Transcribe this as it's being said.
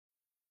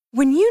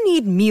When you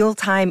need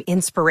mealtime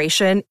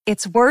inspiration,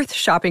 it's worth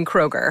shopping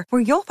Kroger,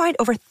 where you'll find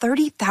over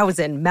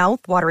 30,000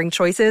 mouth-watering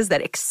choices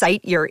that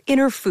excite your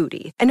inner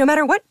foodie. And no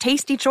matter what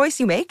tasty choice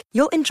you make,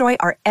 you'll enjoy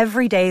our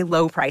everyday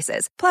low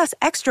prices, plus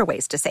extra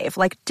ways to save,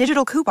 like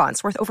digital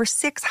coupons worth over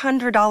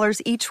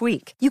 $600 each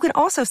week. You can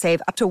also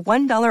save up to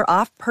 $1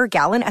 off per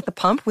gallon at the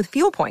pump with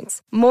fuel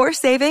points. More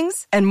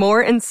savings and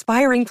more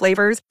inspiring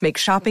flavors make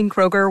shopping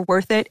Kroger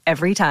worth it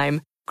every time.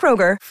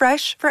 Kroger,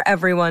 fresh for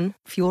everyone.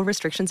 Fuel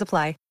restrictions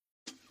apply.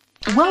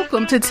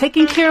 Welcome to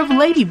Taking Care of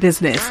Lady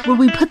Business, where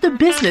we put the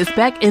business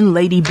back in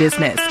lady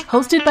business.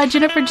 Hosted by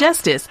Jennifer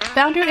Justice,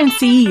 founder and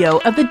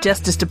CEO of the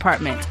Justice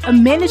Department, a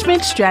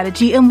management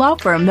strategy and law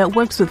firm that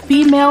works with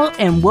female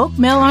and woke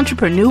male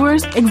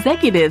entrepreneurs,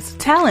 executives,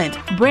 talent,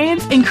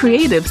 brands, and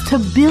creatives to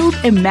build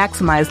and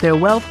maximize their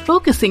wealth,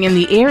 focusing in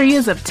the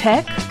areas of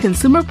tech,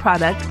 consumer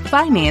product,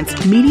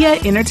 finance, media,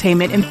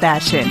 entertainment, and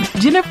fashion.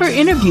 Jennifer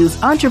interviews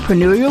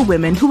entrepreneurial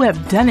women who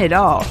have done it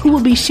all, who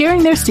will be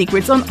sharing their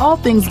secrets on all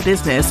things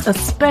business,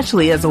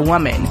 especially as a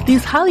woman.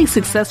 These highly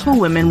successful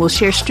women will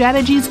share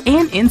strategies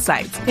and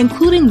insights,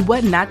 including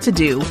what not to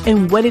do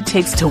and what it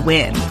takes to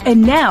win.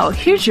 And now,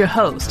 here's your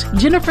host,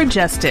 Jennifer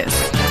Justice.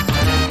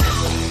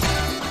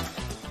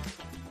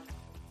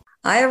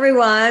 Hi,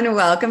 everyone.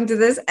 Welcome to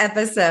this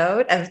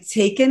episode of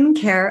Taking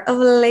Care of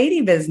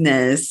Lady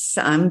Business.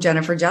 I'm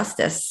Jennifer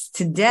Justice.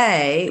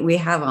 Today, we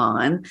have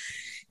on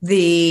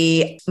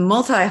the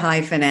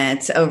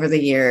multi-hyphenate over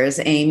the years,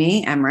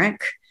 Amy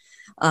Emmerich.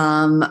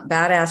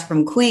 Badass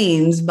from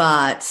Queens,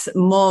 but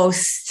not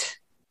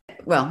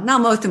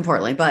most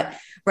importantly, but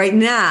right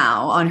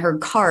now on her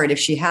card, if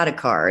she had a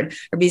card,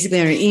 or basically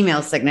on her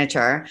email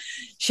signature,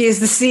 she is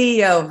the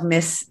CEO of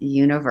Miss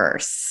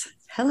Universe.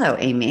 Hello,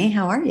 Amy.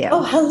 How are you?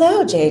 Oh,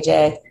 hello,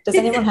 JJ. Does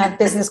anyone have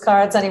business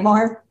cards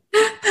anymore?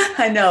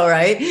 I know,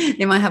 right?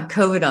 They might have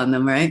COVID on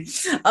them, right?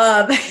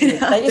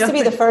 That used to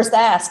be the first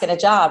ask in a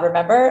job,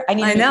 remember? I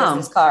need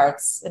business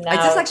cards. And now... I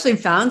just actually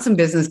found some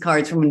business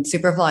cards from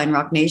Superfly and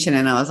Rock Nation.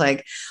 And I was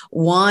like,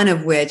 one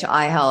of which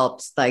I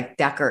helped like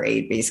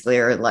decorate basically,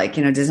 or like,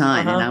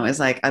 design. And I was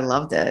like, I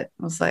loved it.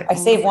 I was like, I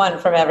save one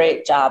from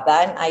every job,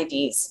 that and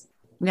IDs.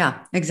 Yeah,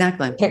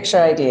 exactly.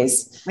 Picture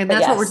IDs. And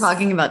that's what we're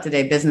talking about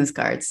today. Business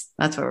cards.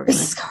 That's what we're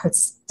business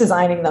cards,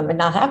 designing them and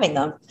not having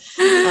them.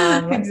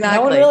 Exactly.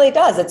 No one really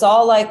does. It's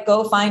all like,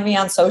 go find me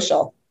on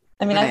social.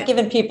 I mean, I've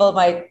given people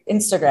my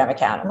Instagram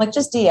account. I'm like,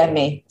 just DM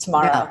me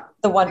tomorrow. Yeah.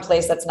 The one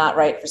place that's not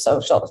right for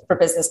social, for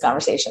business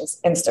conversations,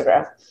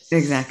 Instagram.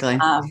 Exactly.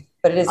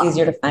 But it is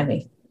easier to find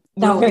me.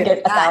 Now I'm going to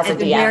get 1,000 at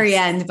the DMs. Very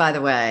end, by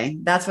the way.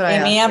 That's what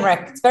Amy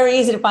Emmerich. It's very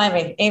easy to find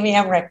me. Amy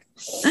Emmerich.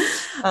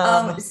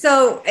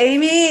 So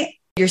Amy,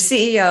 you're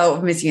CEO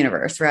of Miss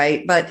Universe,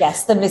 right? But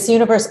yes, the Miss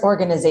Universe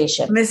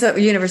organization. Miss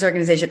Universe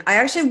organization. I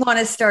actually want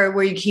to start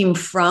where you came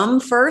from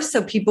first,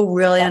 so people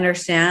really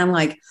understand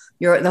like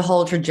the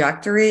whole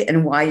trajectory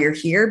and why you're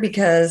here,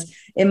 because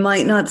it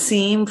might not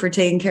seem for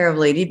taking care of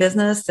lady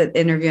business that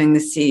interviewing the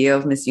CEO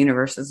of Miss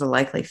Universe is a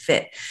likely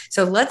fit.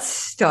 So let's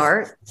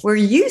start where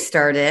you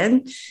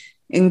started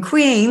in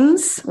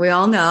Queens. We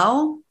all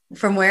know.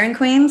 From where in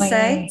Queens,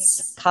 say?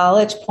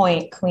 College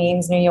Point,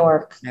 Queens, New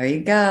York. There you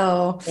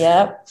go.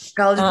 Yep.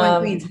 College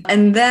Point, Queens.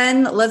 And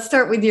then let's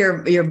start with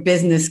your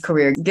business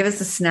career. Give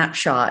us a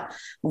snapshot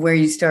where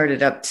you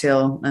started up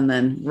till, and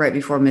then right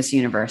before Miss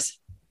Universe.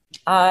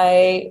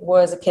 I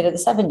was a kid of the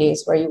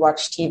 70s where you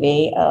watched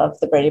TV of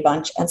the Brady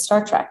Bunch and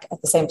Star Trek at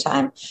the same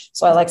time.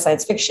 So I like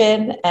science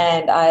fiction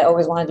and I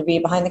always wanted to be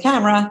behind the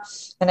camera.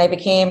 And I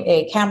became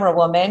a camera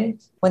woman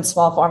when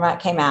small format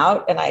came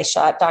out, and I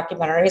shot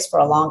documentaries for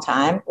a long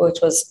time,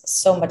 which was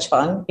so much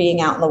fun being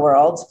out in the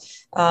world.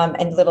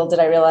 And little did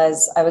I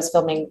realize I was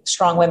filming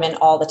strong women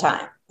all the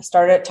time. I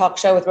started a talk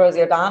show with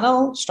Rosie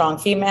O'Donnell, strong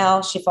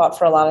female. She fought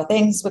for a lot of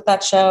things with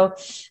that show.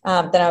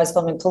 Then I was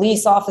filming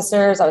police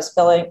officers. I was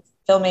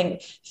filming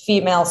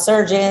female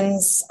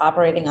surgeons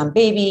operating on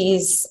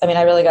babies. I mean,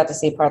 I really got to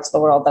see parts of the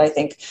world that I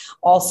think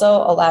also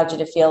allowed you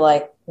to feel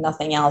like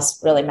nothing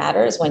else really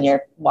matters when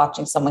you're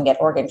watching someone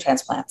get organ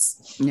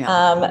transplants.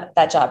 Yeah.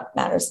 That job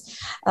matters.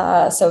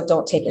 So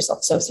don't take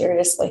yourself so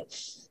seriously.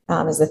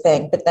 Is the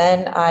thing. But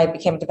then I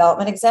became a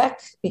development exec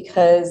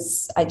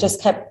because I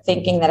just kept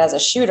thinking that as a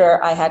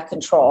shooter, I had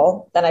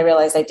control. Then I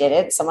realized I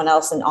didn't. Someone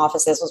else in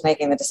offices was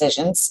making the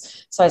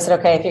decisions. So I said,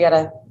 okay,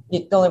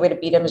 the only way to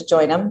beat them is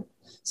join them.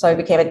 So I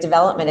became a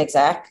development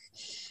exec.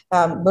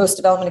 Most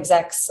development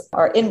execs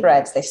are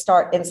inbreds. They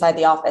start inside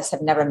the office,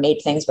 have never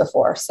made things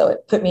before. So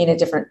it put me in a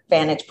different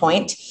vantage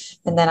point.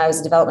 And then I was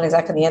a development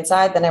exec on the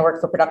inside. Then I worked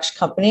for a production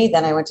company.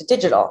 Then I went to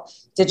digital.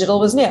 Digital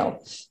was new,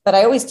 but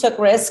I always took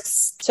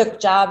risks, took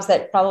jobs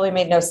that probably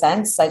made no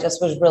sense. I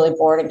just was really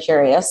bored and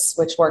curious,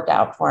 which worked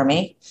out for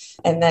me.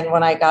 And then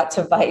when I got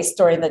to Vice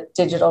during the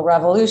digital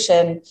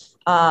revolution,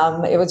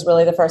 it was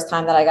really the first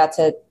time that I got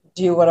to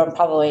do what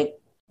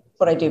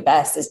I do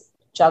best is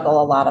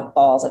juggle a lot of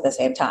balls at the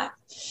same time.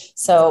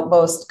 So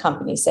most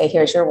companies say,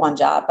 here's your one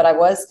job, but I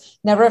was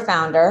never a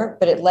founder,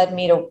 but it led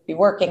me to be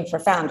working for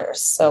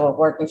founders. So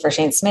working for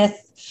Shane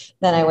Smith.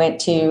 Then I went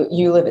to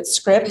You Live at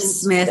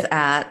Scripps. Smith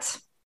at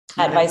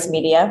at Vice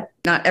Media.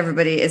 Not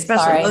everybody,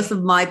 especially most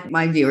of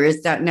my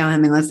viewers don't know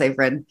him unless they've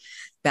read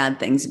bad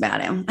things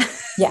about him.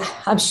 Yeah,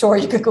 I'm sure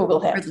you could Google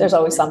him. There's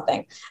always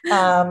something.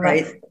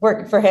 Right.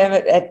 Working for him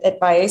at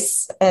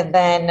Vice. And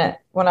then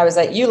when I was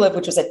at YouLive,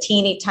 which was a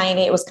teeny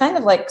tiny, it was kind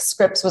of like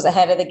Scripps was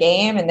ahead of the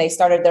game and they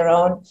started their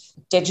own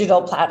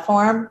digital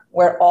platform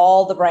where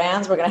all the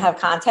brands were going to have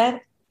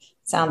content.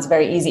 Sounds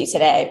very easy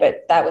today,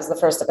 but that was the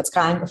first of its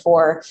kind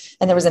before.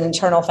 And there was an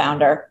internal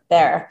founder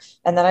there.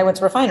 And then I went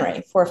to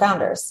Refinery for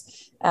founders.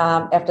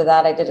 After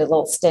that, I did a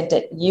little stint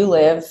at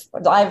YouLive,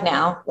 Live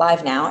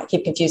Now. I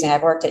keep confusing.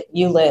 I've worked at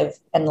YouLive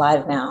and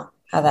Live Now,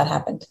 how that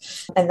happened.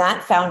 And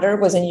that founder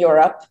was in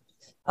Europe,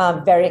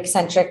 very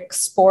eccentric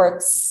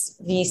sports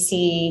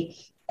VC.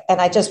 And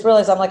I just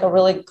realized I'm like a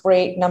really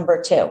great number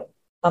two.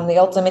 I'm the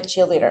ultimate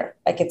cheerleader.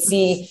 I could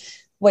see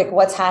like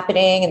what's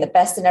happening and the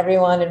best in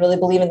everyone and really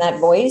believe in that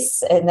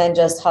voice and then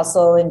just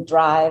hustle and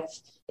drive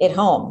it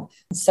home.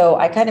 So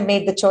I kind of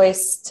made the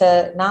choice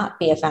to not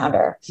be a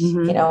founder.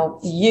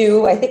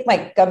 Mm-hmm. I think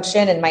my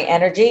gumption and my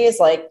energy is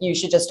like, you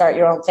should just start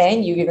your own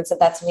thing. You even said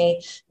that to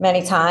me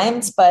many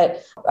times,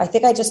 but I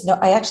think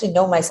I actually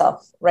know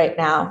myself right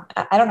now.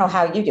 I don't know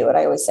how you do it.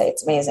 I always say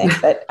it's amazing,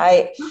 but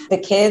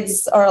the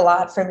kids are a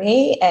lot for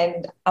me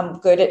and I'm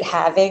good at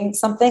having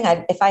something.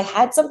 If I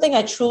had something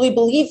I truly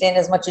believed in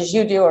as much as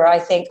you do, or I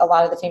think a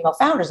lot of the female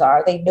founders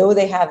are, they know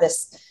they have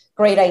this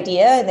great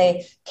idea and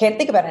they can't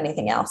think about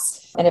anything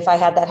else. And if I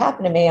had that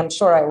happen to me, I'm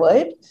sure I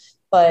would.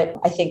 But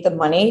I think the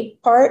money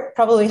part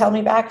probably held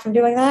me back from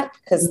doing that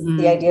because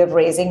the idea of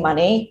raising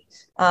money,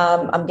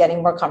 I'm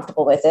getting more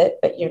comfortable with it.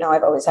 But,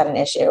 I've always had an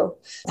issue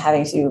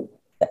having to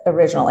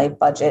originally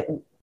budget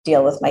and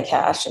deal with my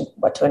cash and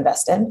what to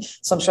invest in.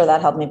 So I'm sure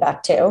that held me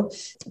back too.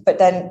 But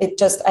then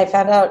I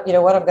found out,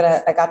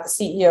 I got the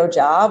CEO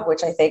job,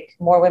 which I think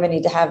more women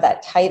need to have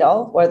that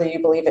title, whether you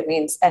believe it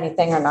means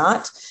anything or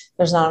not.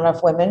 There's not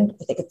enough women.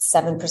 I think it's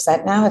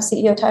 7% now have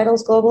CEO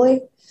titles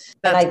globally.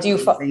 And I do,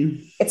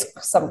 it's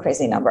some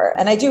crazy number.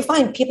 And I do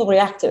find people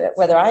react to it,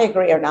 whether I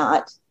agree or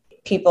not.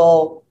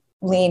 People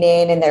lean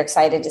in and they're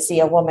excited to see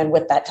a woman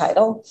with that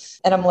title.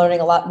 And I'm learning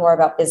a lot more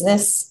about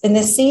business in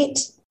this seat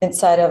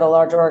inside of a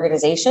larger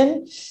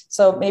organization.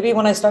 So maybe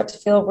when I start to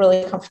feel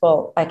really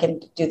comfortable, I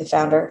can do the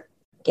founder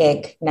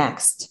gig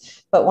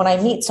next. But when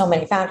I meet so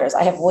many founders,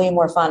 I have way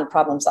more fun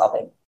problem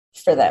solving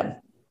for them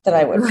than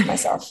I would for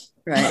myself.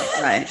 Right.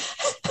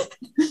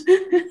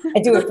 I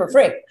do it for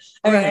free.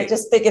 I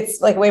just think it's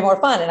like way more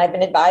fun. And I've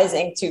been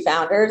advising two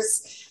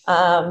founders,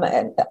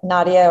 and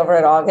Nadia over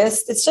at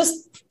August. It's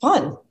just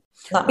fun.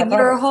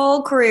 Your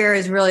whole career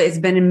it's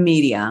been in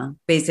media,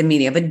 based in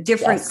media, but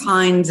different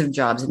kinds of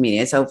jobs in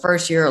media. So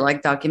first you're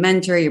like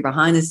documentary, you're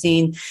behind the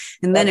scene.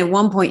 And then at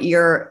one point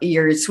you're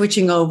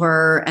switching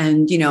over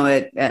and,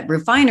 at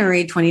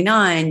Refinery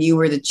 29, you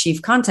were the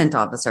chief content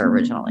officer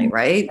originally,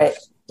 right? Right.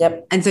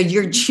 Yep. And so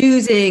you're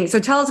choosing. So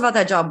tell us about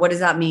that job. What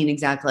does that mean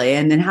exactly?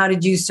 And then how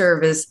did you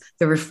service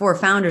the 4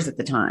 founders at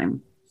the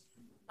time?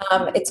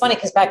 It's funny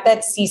because back then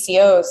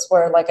CCOs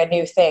were like a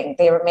new thing.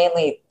 They were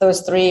mainly,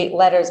 those 3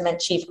 letters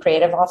meant chief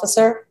creative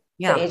officer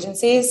for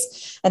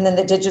agencies. And then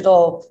the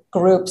digital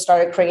group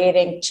started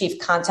creating chief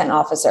content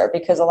officer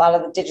because a lot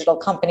of the digital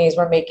companies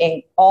were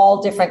making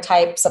all different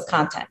types of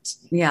content.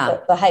 Yeah.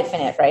 The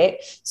hyphenate, right?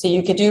 So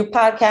you could do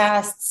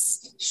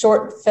podcasts,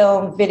 short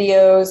film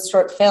videos,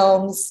 short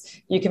films.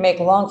 You can make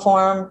long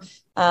form,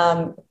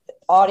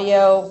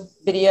 audio,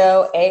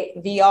 video,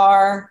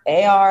 VR,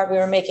 AR. We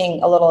were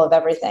making a little of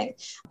everything.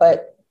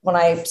 But when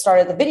I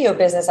started the video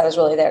business, I was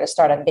really there to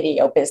start a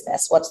video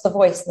business. What's the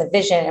voice and the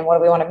vision and what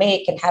do we want to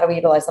make and how do we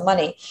utilize the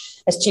money?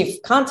 As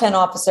chief content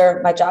officer,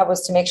 my job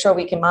was to make sure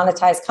we can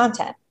monetize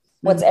content.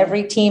 What's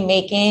every team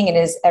making and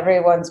is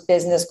everyone's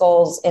business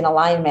goals in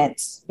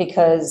alignment?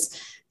 Because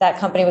that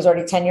company was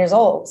already 10 years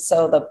old.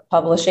 So the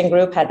publishing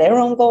group had their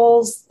own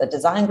goals. The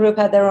design group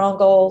had their own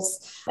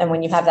goals. And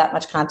when you have that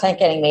much content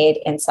getting made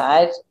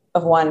inside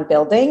of one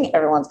building,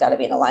 everyone's got to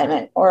be in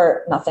alignment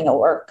or nothing will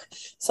work.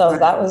 So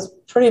that was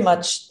pretty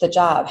much the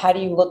job. How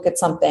do you look at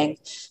something?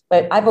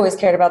 But I've always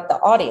cared about the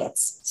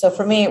audience. So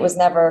for me, it was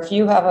never, if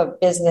you have a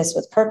business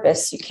with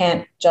purpose, you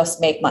can't just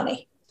make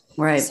money.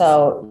 Right.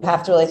 So you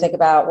have to really think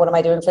about what am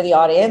I doing for the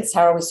audience?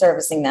 How are we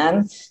servicing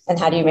them? And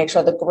how do you make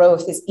sure the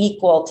growth is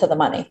equal to the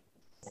money?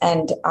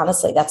 And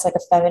honestly, that's like a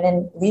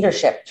feminine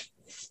leadership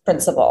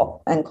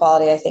principle and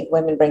quality I think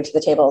women bring to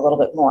the table a little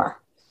bit more.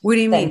 What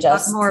do you mean?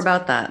 Talk more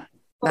about that.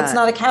 Well, it's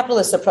not a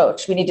capitalist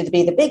approach. We needed to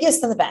be the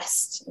biggest and the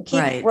best. And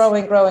keep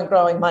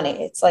growing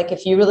money. It's like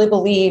if you really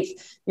believe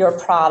your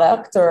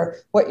product or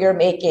what you're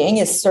making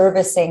is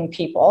servicing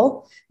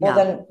people,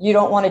 then you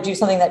don't want to do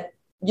something that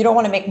you don't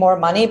want to make more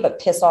money, but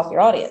piss off your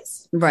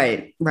audience.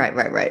 Right.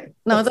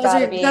 No,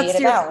 that's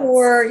your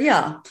core.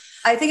 Yeah.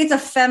 I think it's a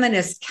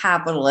feminist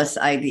capitalist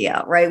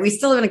idea, right? We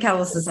still live in a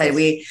capitalist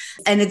society.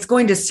 And it's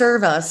going to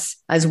serve us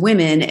as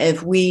women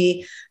if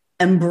we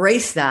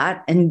embrace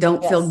that and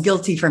don't feel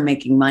guilty for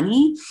making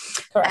money.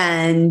 Correct.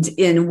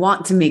 And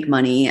want to make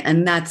money.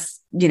 And that's,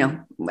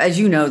 as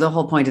you know, the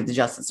whole point of the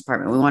Justice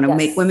Department. We want to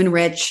make women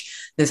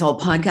rich. This whole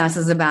podcast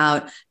is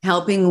about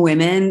helping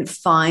women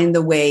find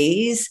the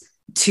ways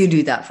to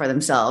do that for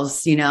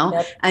themselves,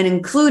 and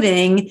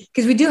including,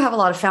 because we do have a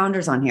lot of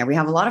founders on here. We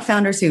have a lot of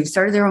founders who've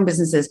started their own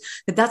businesses,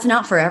 but that's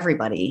not for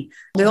everybody.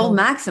 The old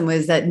maxim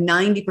is that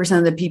 90%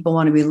 of the people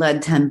want to be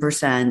led,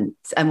 10%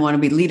 and want to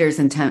be leaders,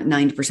 and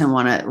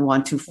 90%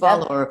 want to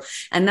follow.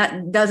 And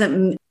that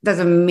doesn't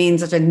mean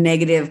such a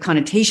negative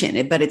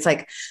connotation, but it's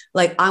like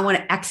I want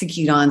to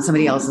execute on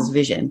somebody else's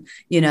vision,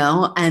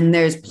 and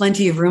there's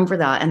plenty of room for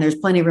that. And there's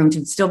plenty of room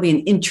to still be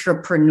an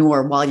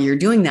entrepreneur while you're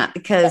doing that,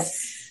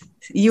 because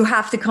you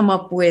have to come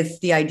up with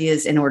the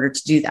ideas in order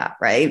to do that.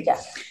 Right. Yeah.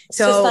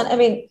 So,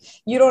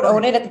 you don't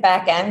own it at the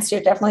back end. So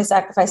you're definitely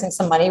sacrificing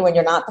some money when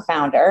you're not the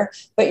founder,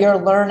 but you're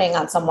learning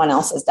on someone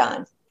else's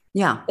dime.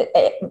 Yeah.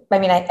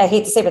 I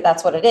hate to say, but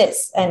that's what it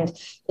is. And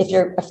if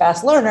you're a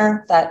fast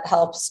learner, that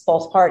helps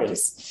both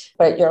parties.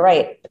 But you're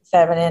right.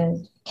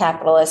 Feminine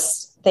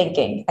capitalist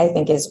thinking, I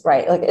think, is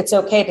right. Like, it's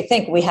okay to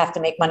think we have to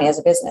make money as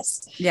a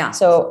business. Yeah.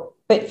 So,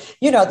 but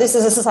this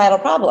is a societal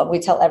problem. We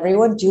tell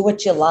everyone, do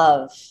what you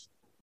love.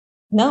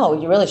 No,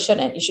 you really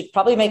shouldn't. You should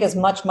probably make as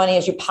much money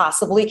as you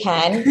possibly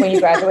can when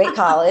you graduate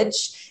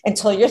college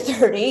until you're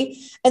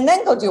 30, and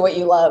then go do what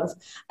you love.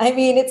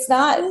 This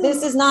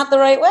is not the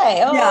right way.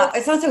 Yeah.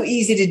 It's not so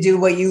easy to do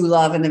what you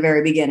love in the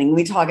very beginning.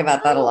 We talk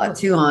about that a lot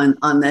too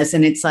on this.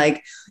 And it's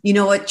like, you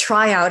know what,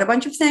 try out a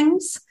bunch of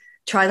things,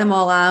 try them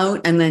all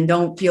out, and then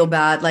don't feel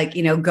bad. Like,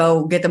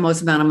 go get the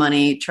most amount of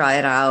money, try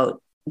it out.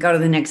 Go to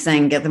the next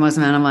thing, get the most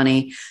amount of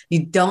money.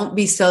 You don't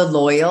be so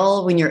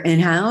loyal when you're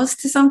in-house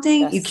to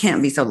something. Yes. You can't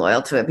be so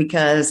loyal to it,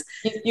 because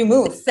you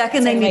move. The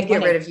second they need to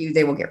get rid of you,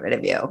 they will get rid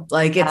of you.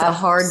 Like, it's a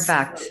hard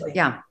fact.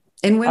 Yeah.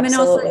 And women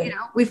also,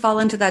 we fall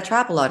into that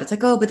trap a lot. It's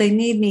like, oh, but they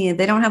need me.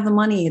 They don't have the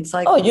money. It's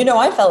like,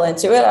 I fell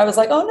into it. I was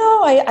like, oh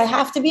no, I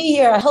have to be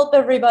here. I help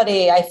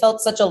everybody. I felt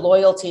such a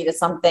loyalty to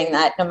something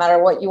that no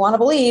matter what you want to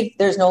believe,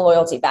 there's no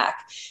loyalty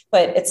back.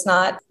 But it's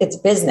not, it's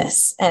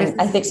business.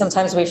 And I think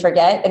sometimes we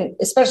forget, and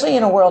especially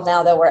in a world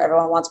now though, where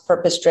everyone wants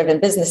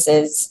purpose-driven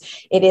businesses,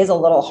 it is a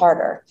little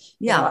harder.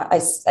 Yeah. I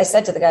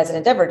said to the guys at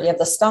Endeavor, do you have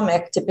the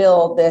stomach to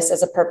build this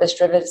as a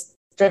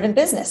purpose-driven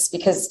business?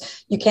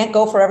 Because you can't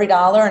go for every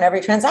dollar and every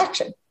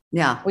transaction.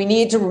 Yeah. We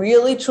need to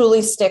really,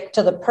 truly stick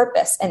to the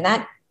purpose, and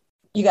that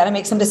you got to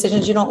make some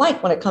decisions you don't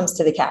like when it comes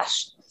to the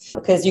cash,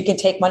 because you can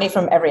take money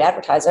from every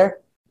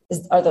advertiser.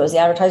 Are those the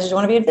advertisers you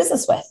want to be in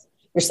business with?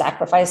 You're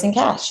sacrificing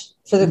cash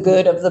for the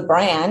good of the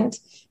brand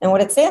and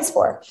what it stands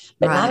for.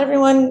 But not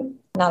everyone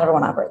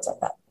operates like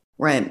that.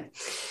 Right.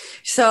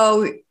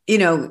 So,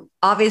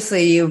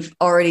 obviously you've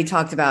already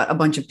talked about a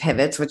bunch of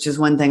pivots, which is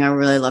one thing I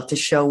really love to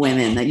show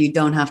women, that you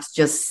don't have to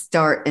just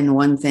start in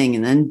one thing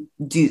and then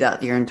do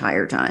that your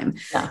entire time.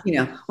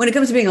 Yeah. When it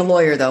comes to being a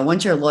lawyer though,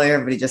 once you're a lawyer,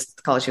 everybody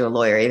just calls you a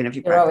lawyer, even if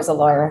you're always a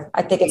lawyer.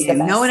 I think it's the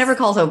best. No one ever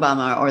calls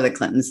Obama or the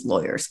Clintons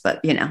lawyers,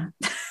 but They are.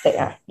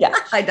 Yeah.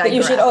 I digress. But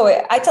you should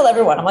I tell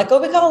everyone, I'm like,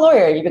 go become a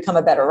lawyer. You become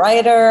a better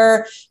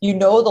writer, the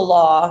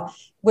law,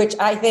 which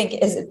I think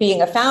is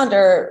being a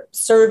founder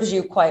serves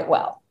you quite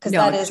well. Because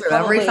that is true.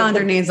 Every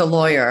founder needs a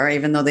lawyer,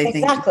 even though they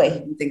think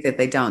that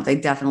they don't. They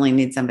definitely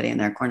need somebody in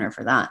their corner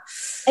for that.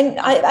 And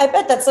I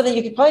bet that's something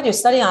you could probably do a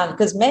study on,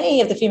 because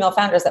many of the female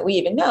founders that we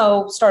even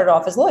know started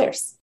off as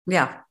lawyers.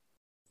 Yeah.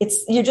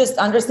 You just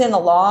understand the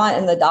law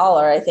and the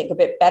dollar, I think, a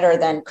bit better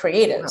than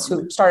creatives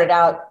who started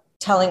out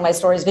telling my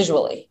stories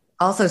visually.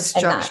 Also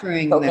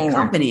structuring the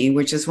company,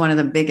 which is one of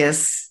the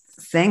biggest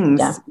things.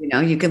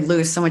 Yeah. You could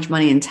lose so much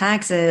money in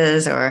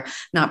taxes or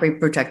not be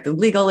protected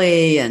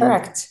legally. And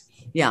correct.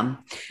 Yeah.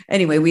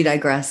 Anyway, we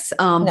digress.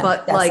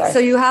 So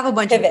you have a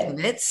bunch of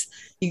pivots.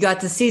 You got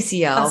to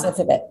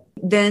CCO,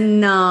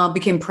 then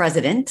became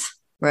president,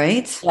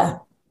 right? Yeah.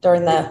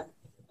 During the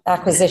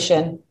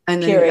acquisition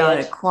and then you got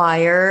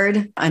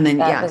acquired, and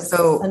then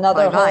so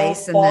another whole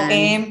ball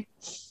game.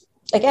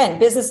 Again,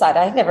 business side.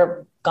 I'd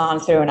never gone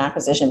through an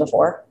acquisition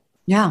before.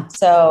 Yeah.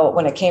 So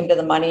when it came to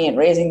the money and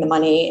raising the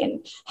money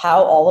and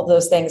how all of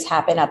those things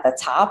happen at the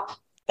top,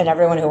 and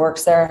everyone who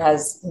works there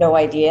has no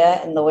idea.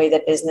 And the way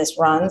that business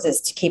runs is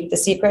to keep the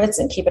secrets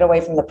and keep it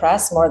away from the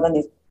press more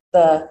than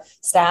the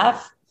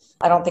staff.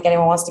 I don't think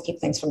anyone wants to keep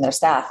things from their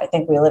staff. I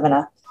think we live in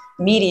a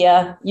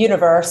media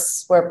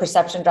universe where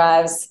perception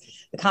drives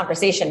the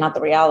conversation, not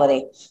the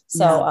reality.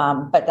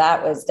 So, but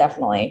that was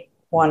definitely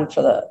one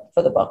for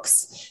the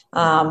books.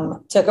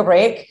 Took a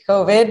break,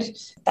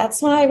 COVID.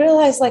 That's when I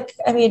realized,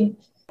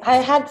 I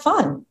had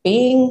fun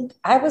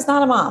I was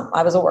not a mom.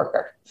 I was a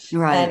worker.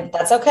 Right. And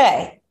that's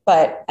okay.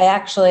 But I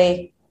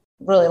actually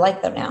really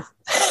like them now.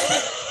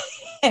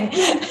 And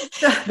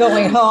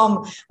going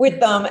home with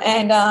them.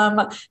 And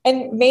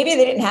maybe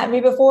they didn't have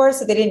me before,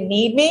 so they didn't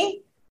need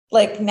me.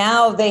 Like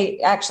now they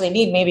actually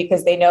need me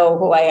because they know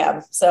who I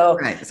am. So,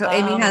 right. So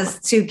Amy has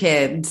two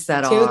kids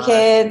 2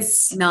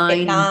 kids,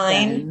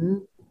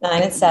 9,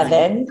 9 and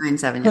 7, 9,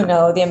 7, who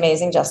know the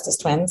amazing Justice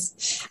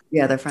twins.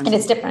 Yeah, they're friends. And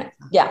it's different.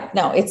 Yeah,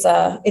 no, it's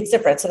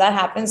different. So that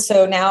happens.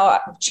 So now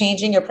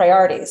changing your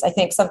priorities. I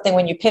think something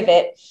when you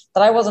pivot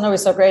that I wasn't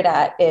always so great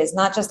at is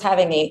not just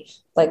having a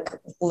like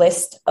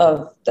list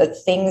of the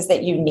things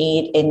that you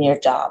need in your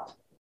job.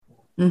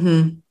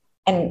 Mm-hmm.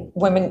 And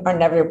women are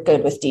never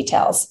good with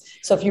details.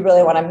 So if you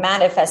really want to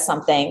manifest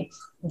something,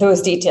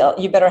 those details,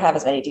 you better have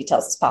as many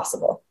details as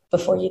possible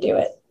before you do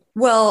it.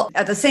 Well,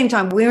 at the same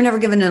time, we were never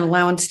given an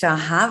allowance to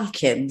have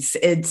kids.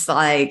 It's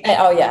like,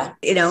 oh yeah.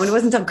 And it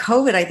wasn't until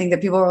COVID, I think,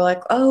 that people were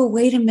like, oh,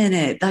 wait a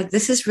minute. Like,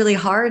 this is really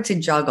hard to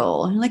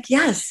juggle. And I'm like,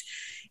 yes,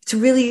 it's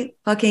really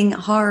fucking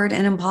hard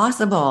and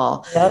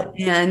impossible. Yep.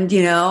 And,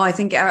 I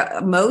think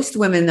most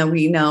women that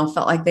we know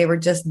felt like they were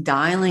just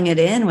dialing it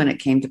in when it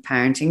came to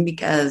parenting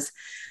because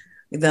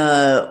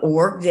the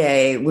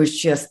workday was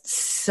just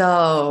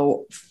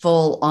so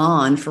full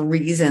on for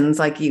reasons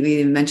like you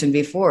even mentioned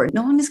before.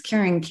 No one is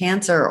curing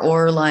cancer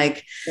or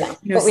but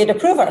we had to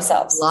prove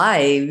ourselves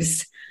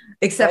lives,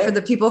 except for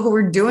the people who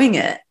were doing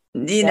it,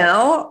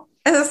 know?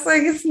 And it's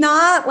like, it's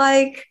not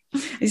like,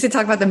 I used to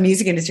talk about the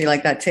music industry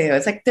like that too.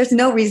 It's like, there's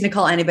no reason to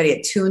call anybody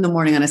at 2 a.m.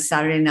 on a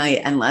Saturday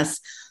night unless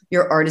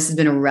your artist has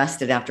been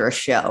arrested after a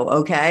show.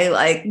 Okay.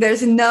 Like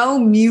there's no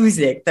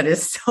music that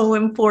is so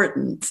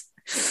important.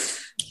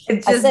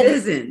 It just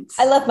isn't.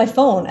 I left my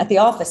phone at the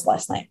office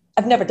last night.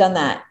 I've never done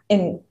that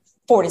in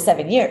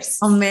 47 years.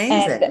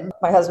 Amazing. And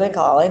my husband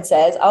Colin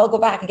says, I'll go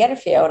back and get it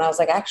for you. And I was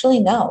like, actually,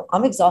 no,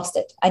 I'm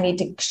exhausted. I need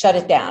to shut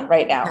it down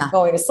right now. I'm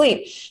going to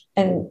sleep.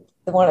 And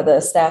one of the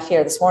staff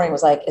here this morning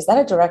was like, is that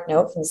a direct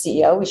note from the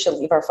CEO? We should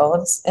leave our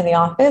phones in the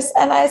office.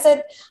 And I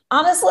said,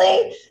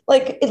 honestly,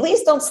 at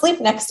least don't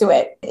sleep next to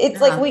it. It's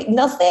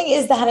nothing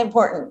is that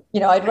important.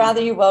 I'd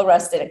rather you well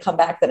rested and come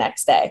back the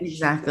next day.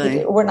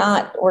 Exactly. We're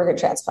not organ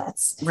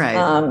transplants. Right.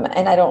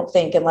 And I don't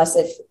think unless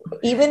if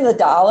even the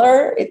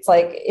dollar, it's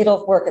like,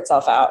 it'll work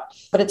itself out.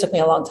 But it took me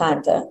a long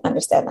time to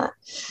understand that.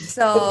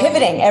 So but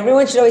pivoting,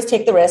 everyone should always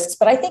take the risks,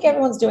 but I think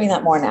everyone's doing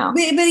that more now.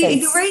 But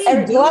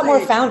a lot more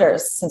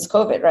founders since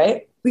COVID,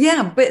 right?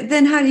 Yeah. But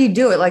then how do you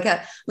do it?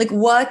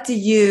 What do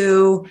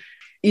you,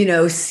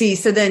 see?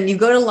 So then you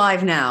go to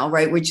Live Now,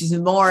 right? Which is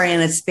more in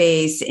a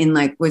space in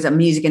was a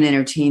music and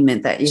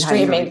entertainment that you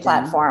streaming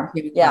platform.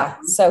 Yeah.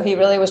 So he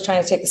really was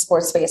trying to take the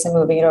sports space and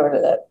moving it over to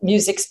the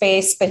music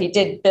space, but he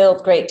did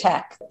build great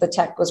tech. The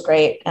tech was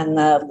great. And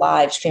the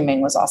live streaming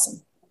was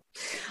awesome,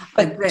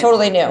 but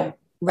totally new.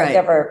 Right. I've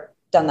never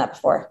done that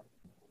before.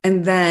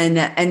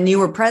 And you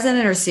were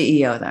president or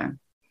CEO there?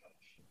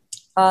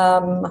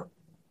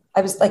 I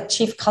was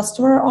chief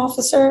customer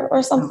officer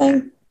or something.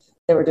 Okay.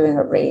 They were doing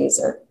a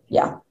raise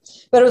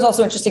but it was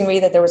also interesting to me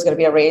that there was going to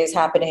be a raise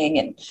happening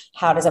and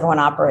how does everyone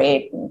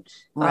operate?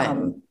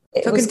 And,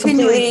 it so was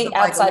continually completely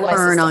outside my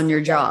learn system. on your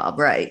job.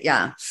 Right.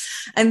 Yeah.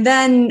 And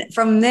then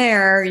from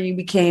there, you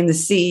became the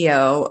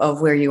CEO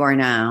of where you are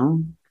now,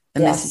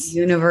 the Miss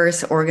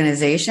Universe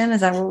organization.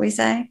 Is that what we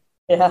say?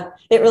 Yeah,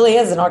 it really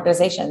is an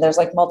organization. There's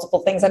multiple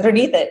things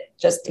underneath it.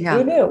 Just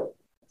who knew?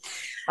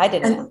 I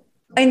didn't know.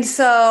 And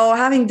so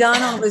having done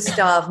all this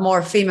stuff,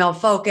 more female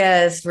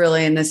focused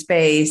really in the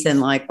space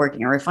and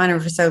working at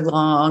Refinery for so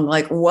long,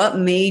 what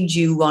made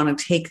you want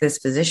to take this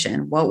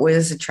position? What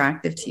was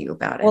attractive to you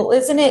about it? Well,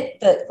 isn't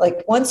it that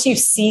once you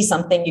see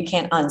something, you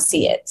can't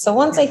unsee it. So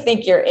once I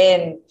think you're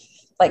in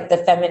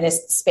the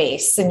feminist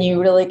space and you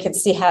really can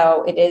see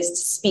how it is to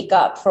speak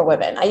up for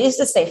women. I used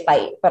to say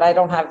fight, but I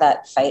don't have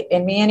that fight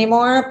in me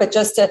anymore, but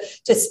just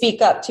to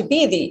speak up, to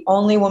be the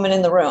only woman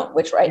in the room,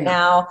 which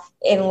now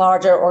in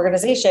larger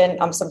organization,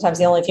 I'm sometimes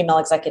the only female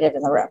executive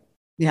in the room.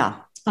 Yeah.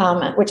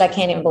 Which I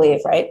can't even believe,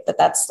 right? But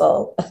that's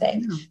still a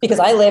thing because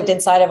I lived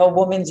inside of a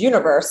woman's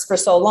universe for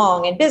so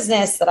long in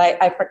business that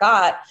I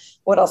forgot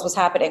what else was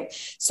happening.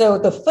 So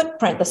the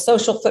footprint, the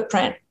social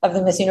footprint of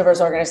the Miss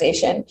Universe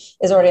organization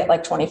is already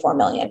at 24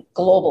 million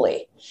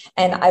globally.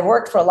 And I've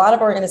worked for a lot of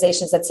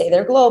organizations that say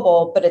they're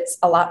global, but it's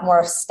a lot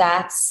more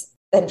stats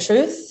than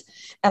truth.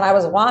 And I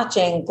was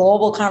watching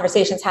global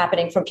conversations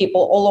happening from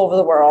people all over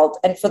the world.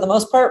 And for the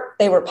most part,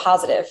 they were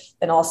positive.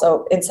 And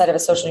also inside of a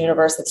social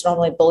universe that's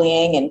normally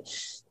bullying and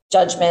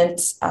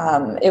judgment.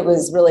 It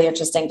was really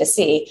interesting to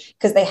see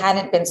because they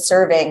hadn't been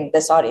serving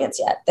this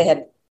audience yet. They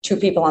had 2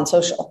 people on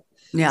social.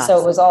 Yeah.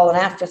 So it was all an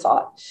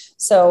afterthought.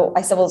 So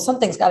I said, well,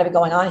 something's got to be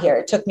going on here.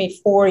 It took me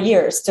 4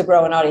 years to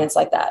grow an audience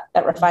like that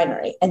at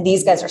Refinery. And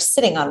these guys are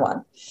sitting on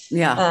one.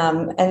 Yeah.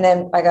 And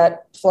then I got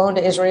flown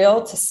to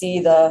Israel to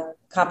see the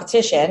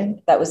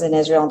competition that was in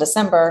Israel in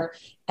December.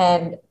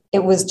 And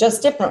it was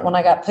just different when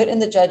I got put in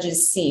the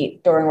judge's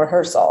seat during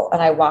rehearsal. And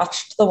I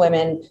watched the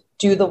women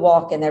do the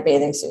walk in their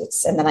bathing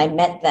suits. And then I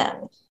met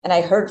them and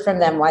I heard from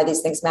them why these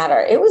things matter.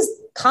 It was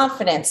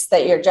confidence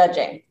that you're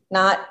judging,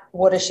 not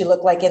what does she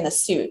look like in the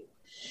suit.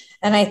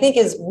 And I think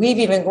as we've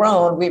even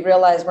grown, we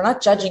realized we're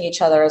not judging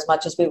each other as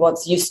much as we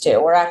once used to.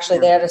 We're actually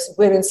there to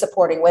women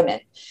supporting women.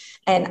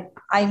 And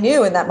I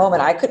knew in that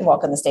moment, I couldn't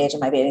walk on the stage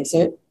in my bathing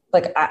suit.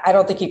 Like, I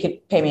don't think you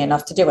could pay me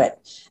enough to do it.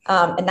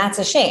 And that's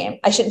a shame.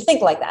 I shouldn't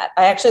think like that.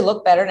 I actually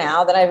look better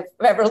now than I've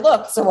ever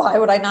looked. So why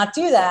would I not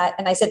do that?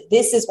 And I said,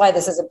 this is why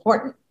this is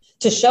important,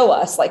 to show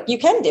us like you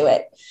can do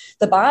it.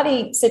 The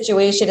body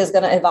situation is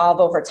going to evolve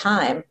over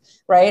time,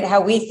 right?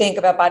 How we think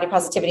about body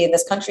positivity in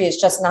this country is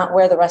just not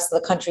where the rest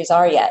of the countries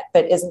are yet.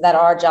 But isn't that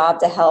our job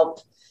to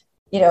help,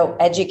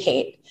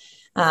 educate?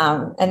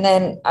 And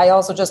then I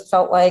also just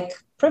felt like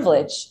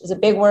privilege is a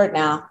big word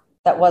now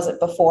that wasn't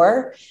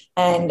before.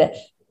 And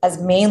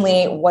as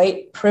mainly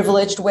white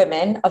privileged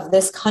women of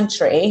this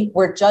country,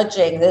 we're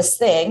judging this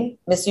thing,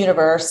 Miss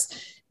Universe,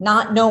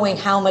 not knowing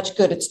how much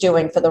good it's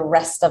doing for the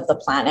rest of the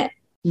planet.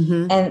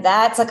 Mm-hmm. And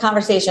that's a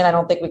conversation I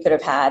don't think we could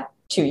have had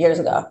 2 years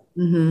ago.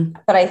 Mm-hmm.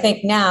 But I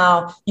think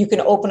now you can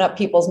open up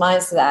people's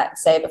minds to that and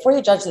say, before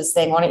you judge this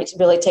thing, why don't you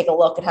really take a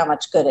look at how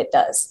much good it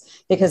does?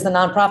 Because the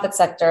nonprofit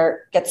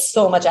sector gets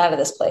so much out of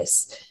this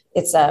place.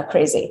 It's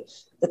crazy.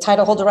 The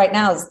title holder right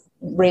now is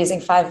raising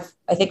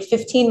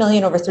 15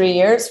 million over 3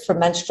 years for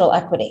menstrual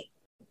equity.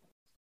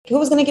 Who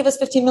was going to give us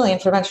 15 million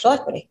for menstrual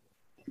equity?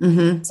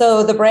 Mm-hmm.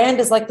 So the brand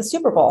is like the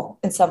Super Bowl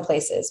in some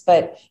places,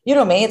 but you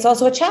know me, it's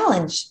also a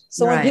challenge.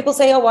 So when people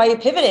say, oh, why are you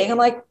pivoting? I'm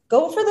like,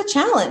 go for the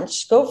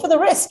challenge, go for the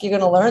risk. You're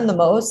going to learn the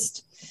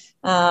most.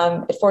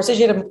 It forces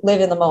you to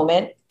live in the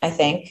moment, I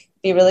think,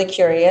 be really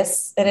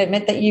curious and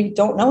admit that you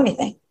don't know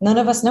anything. None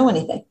of us know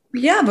anything.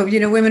 Yeah. But,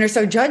 women are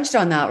so judged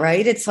on that,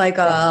 right? It's like,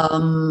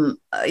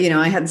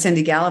 I had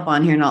Cindy Gallup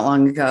on here not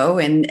long ago,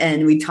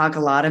 and we talk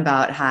a lot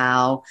about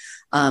how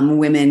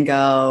women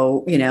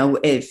go,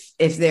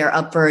 if they're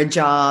up for a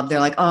job, they're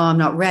like, oh, I'm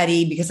not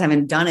ready because I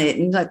haven't done it.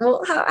 And like,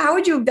 well, how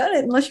would you have done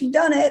it unless you've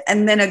done it?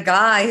 And then a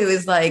guy who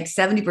is like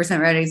 70%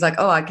 ready, he's like,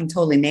 oh, I can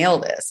totally nail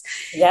this.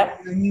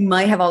 Yep. You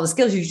might have all the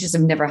skills. You just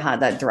have never had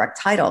that direct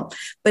title.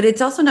 But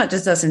it's also not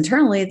just us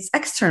internally, it's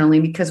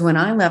externally, because when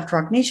I left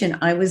Rock Nation,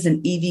 I was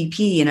an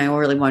EVP and I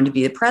really wanted to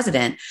be the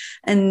president.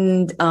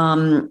 And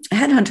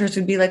headhunters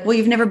would be like, well,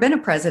 you've never been a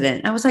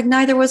president. I was like,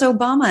 neither was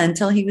Obama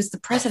until he was the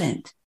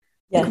president.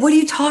 Yes. Like, what are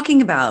you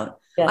talking about?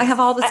 Yes. I have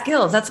all the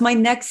skills. That's my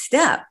next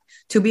step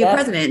to be a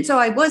president. So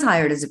I was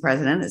hired as a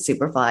president at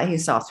Superfly. He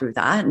saw through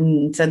that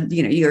and said,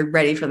 you're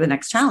ready for the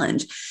next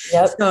challenge.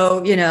 Yep.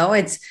 So,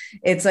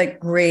 it's like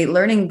great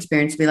learning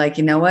experience to be like,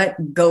 you know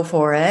what, go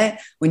for it.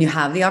 When you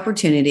have the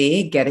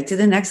opportunity, get it to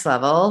the next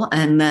level,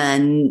 and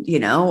then,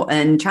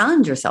 and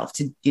challenge yourself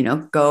to,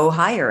 go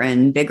higher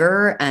and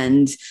bigger,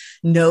 and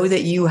know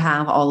that you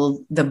have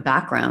all the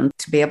background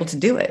to be able to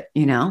do it,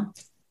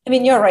 I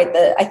mean, you're right.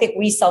 I think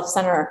we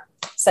censor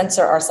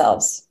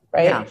ourselves,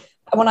 right? Yeah.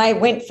 When I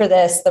went for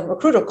this, the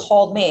recruiter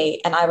called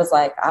me and I was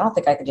like, I don't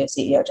think I could do a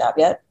CEO job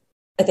yet.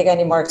 I think I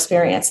need more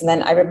experience. And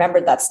then I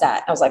remembered that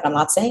stat. I was like, I'm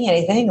not saying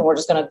anything, and we're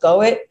just going to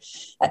go it,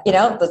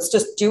 let's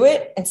just do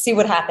it and see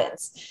what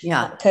happens.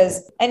 Yeah.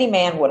 Because any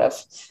man would have.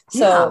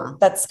 So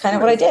that's kind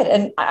of what I did.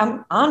 And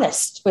I'm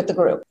honest with the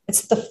group.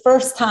 It's the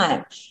first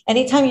time.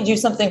 Anytime you do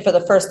something for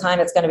the first time,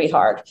 it's going to be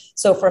hard.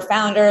 So for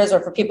founders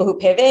or for people who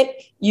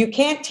pivot, you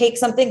can't take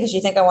something because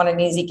you think I want an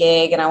easy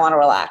gig and I want to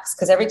relax.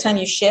 Because every time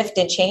you shift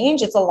and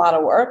change, it's a lot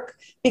of work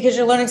because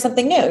you're learning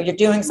something new. You're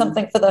doing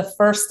something for the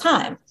first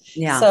time.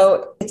 Yeah.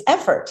 So it's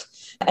effort.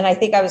 And I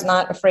think I was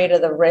not afraid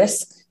of the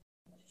risk.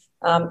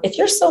 If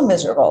you're so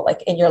miserable,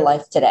 like in your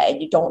life today,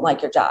 you don't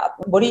like your job,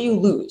 what do you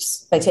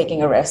lose by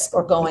taking a risk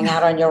or going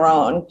out on your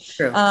own?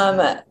 True.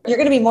 You're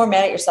going to be more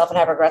mad at yourself and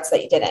have regrets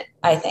that you didn't,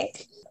 I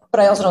think. But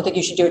I also don't think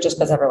you should do it just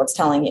because everyone's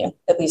telling you,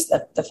 at least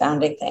the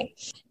founding thing.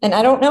 And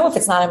I don't know if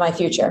it's not in my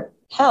future.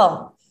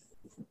 Hell,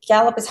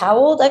 Gallup is how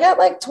old? I got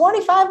like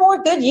 25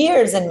 more good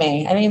years in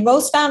me. I mean,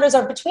 most founders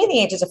are between the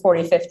ages of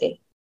 40 and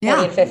 50.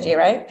 40 and 50,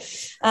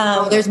 right?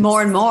 There's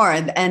more and more.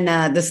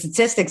 And the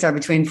statistics are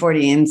between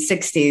 40 and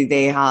 60.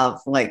 They have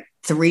like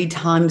 3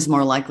 times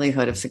more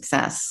likelihood of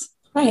success.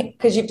 Right.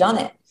 Because you've done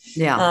it.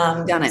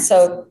 Yeah. Done it.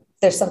 So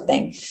there's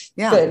something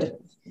good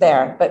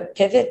there, but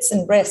pivots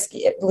and risk,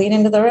 lean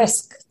into the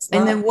risk.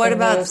 And then what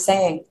about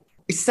saying?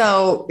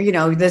 So,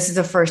 this is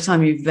the first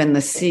time you've been the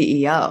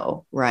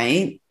CEO,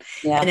 right?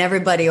 Yeah. And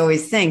everybody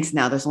always thinks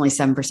now there's only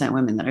 7%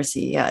 women that are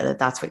CEO,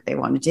 that's what they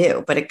want to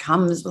do. But it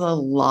comes with a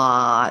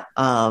lot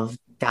of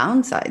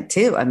downside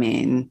too. I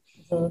mean,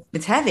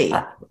 It's heavy,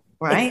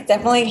 right? It's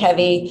definitely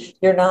heavy.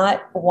 You're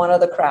not one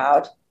of the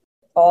crowd.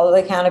 All of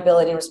the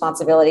accountability and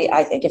responsibility,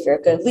 I think if you're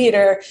a good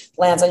leader,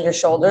 lands on your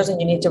shoulders,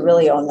 and you need to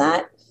really own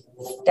that.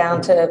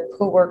 Down to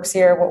who works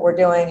here, what we're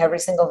doing, every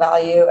single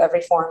value,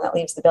 every form that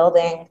leaves the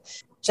building.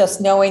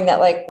 Just knowing that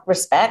like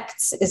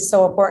respect is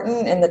so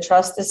important and the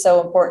trust is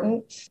so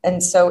important.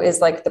 And so is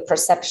like the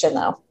perception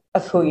though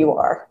of who you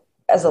are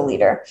as a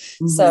leader.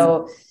 Mm-hmm.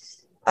 So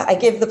I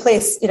give the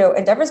place,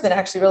 Endeavor's been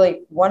actually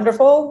really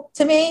wonderful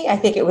to me. I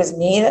think it was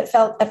me that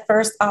felt at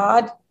first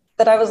odd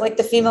that I was like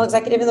the female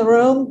executive in the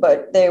room,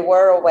 but they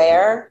were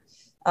aware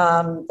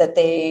that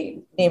they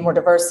need more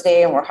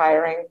diversity and we're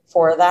hiring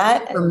for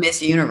that. For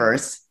Miss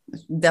Universe,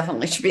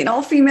 definitely should be an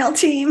all-female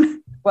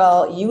team.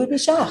 Well, you would be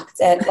shocked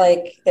at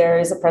there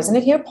is a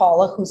president here,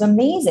 Paula, who's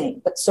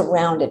amazing, but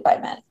surrounded by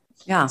men.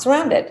 Yeah.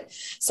 surrounded.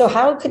 So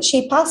how could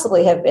she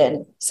possibly have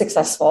been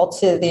successful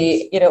to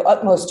the,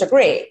 utmost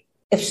degree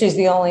if she's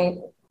the only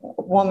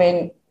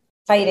woman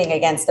fighting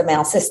against a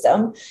male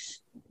system?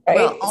 Right?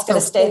 Well, it's going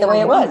to stay the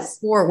way it was.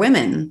 For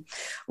women,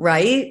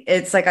 right?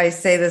 It's like, I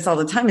say this all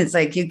the time. It's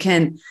like, you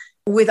can,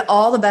 with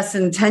all the best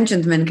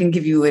intentions, men can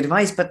give you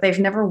advice, but they've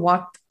never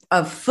walked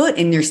a foot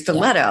in your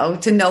stiletto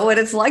to know what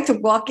it's like to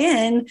walk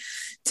in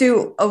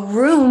to a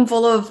room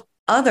full of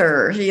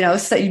other,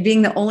 so you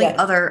being the only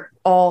other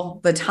all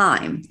the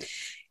time,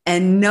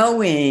 and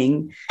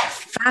knowing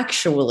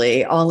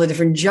factually all the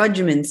different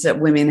judgments that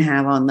women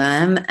have on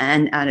them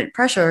and added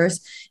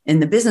pressures in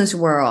the business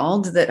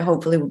world that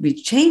hopefully will be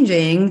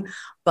changing.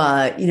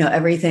 But,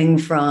 everything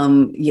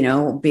from,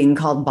 being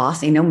called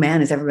bossy, no man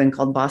has ever been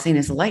called bossy in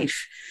his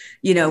life,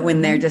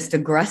 when they're just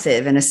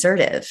aggressive and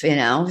assertive,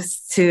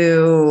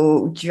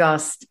 to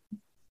just,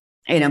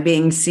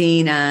 being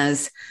seen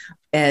as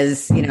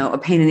a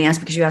pain in the ass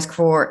because you ask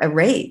for a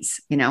raise,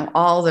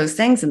 all those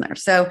things in there.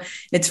 So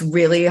it's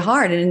really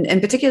hard.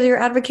 And particularly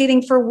you're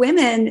advocating for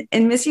women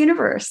in Miss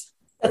Universe.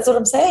 That's what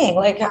I'm saying.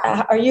 Like,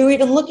 are you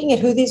even looking at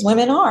who these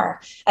women are?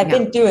 I've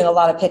been doing a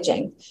lot of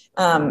pitching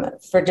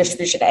for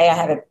Distribution A. I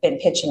haven't been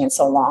pitching in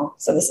so long.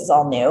 So this is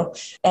all new,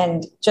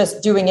 and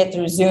just doing it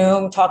through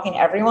Zoom, talking to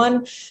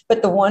everyone.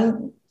 But the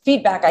one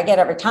feedback I get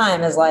every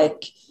time is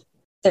like,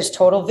 there's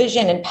total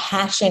vision and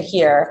passion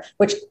here,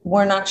 which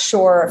we're not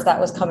sure if that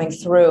was coming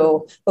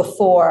through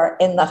before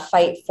in the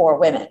fight for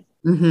women.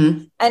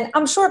 Mm-hmm. And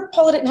I'm sure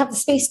Paula didn't have the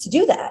space to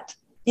do that.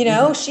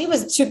 She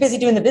was too busy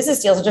doing the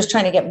business deals and just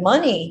trying to get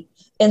money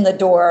in the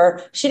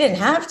door. She didn't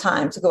have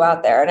time to go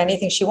out there, and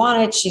anything she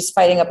wanted, she's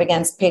fighting up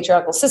against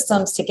patriarchal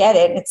systems to get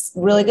it. It's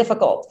really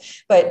difficult.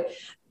 But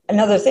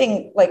another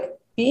thing, like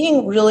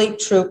being really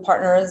true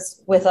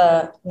partners with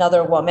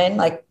another woman,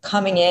 like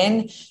coming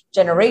in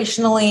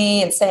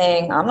generationally and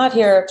saying, I'm not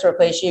here to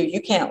replace you.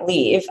 You can't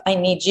leave. I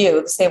need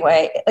you the same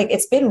way. Like,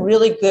 it's been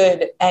really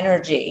good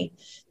energy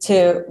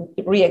to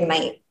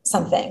reignite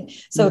something.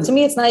 So to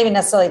me, it's not even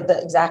necessarily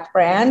the exact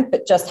brand,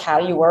 but just how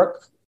you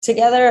work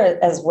together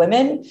as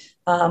women.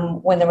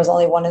 When there was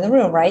only one in the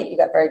room, right? You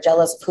got very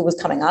jealous of who was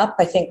coming up.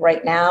 I think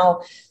right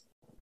now,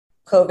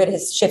 COVID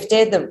has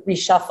shifted the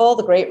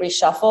great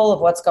reshuffle of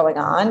what's going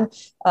on.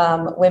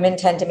 Women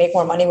tend to make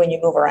more money when you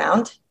move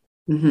around.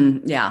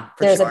 Mm-hmm. Yeah.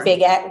 There's a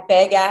big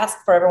ask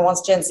for everyone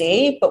wants Gen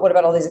Z, but what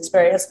about all these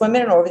experienced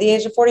women over the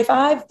age of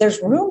 45?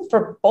 There's room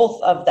for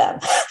both of them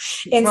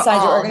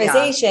inside your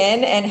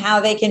organization and how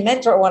they can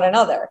mentor one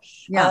another.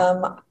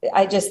 Yeah.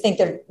 I just think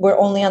that we're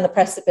only on the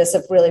precipice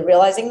of really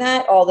realizing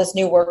that all this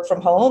new work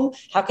from home,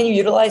 how can you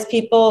utilize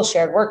people,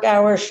 shared work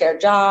hours,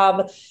 shared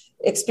job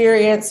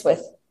experience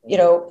with,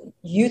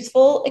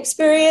 youthful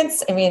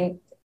experience? I mean,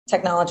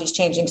 technology is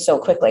changing so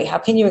quickly. How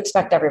can you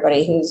expect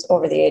everybody who's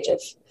over the age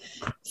of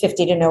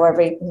 50 to know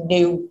every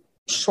new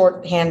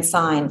shorthand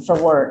sign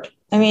for Word?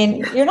 I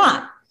mean, you're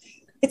not.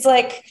 It's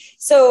like,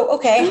 so,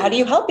 okay, how do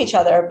you help each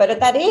other? But at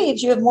that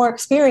age, you have more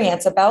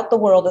experience about the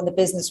world and the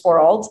business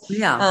world,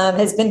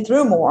 has been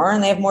through more,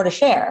 and they have more to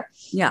share.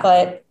 Yeah.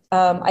 But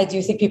I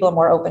do think people are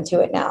more open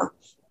to it now.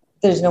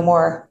 There's no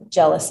more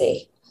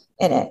jealousy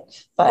in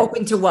it. But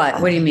open to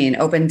what? What do you mean?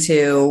 Open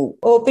to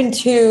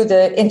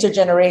the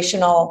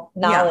intergenerational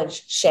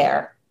knowledge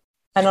share.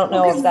 I don't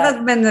know if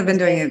they've been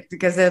doing it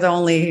because they're the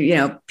only,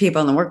 people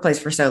in the workplace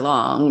for so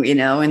long,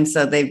 and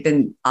so they've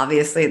been,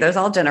 obviously there's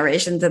all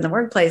generations in the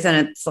workplace,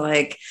 and it's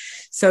like,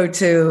 so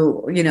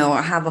to,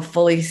 have a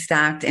fully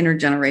stacked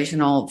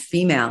intergenerational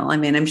female, I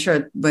mean, I'm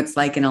sure what's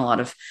like in a lot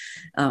of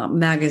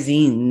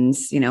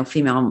magazines,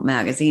 female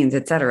magazines,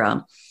 et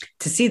cetera,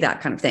 to see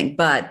that kind of thing.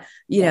 But,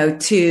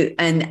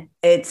 and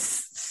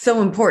it's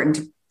so important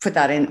to put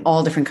that in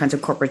all different kinds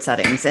of corporate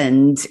settings.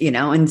 And,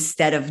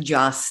 instead of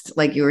just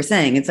like you were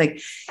saying, it's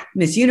like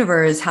Miss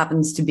Universe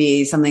happens to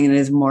be something that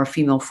is more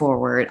female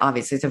forward.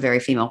 Obviously it's a very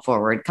female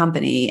forward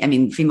company. I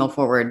mean, female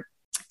forward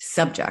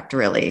subject,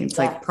 really. It's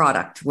like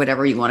product,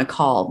 whatever you want to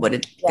call what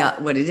it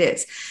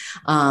is.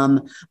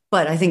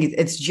 But I think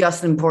it's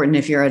just important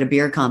if you're at a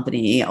beer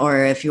company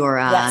or if you're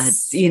at,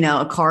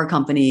 a car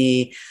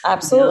company.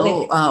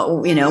 Absolutely.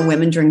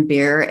 Women drink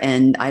beer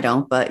and I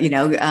don't, but,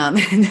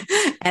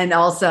 and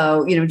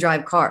also,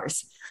 drive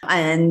cars.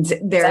 And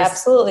they're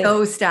absolutely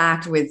so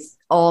stacked with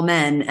all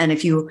men. And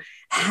if you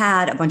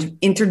had a bunch of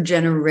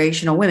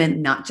intergenerational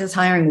women, not just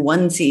hiring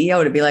one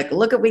CEO to be like,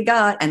 look what we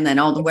got, and then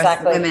all the rest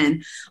of the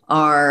women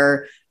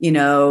are,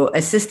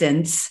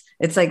 assistants,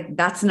 it's like,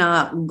 that's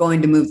not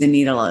going to move the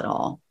needle at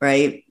all.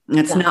 Right.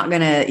 It's not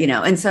going to,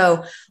 and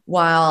so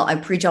while I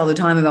preach all the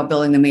time about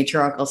building the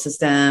matriarchal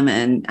system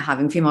and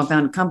having female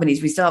founded companies,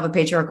 we still have a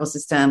patriarchal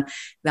system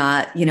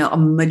that, a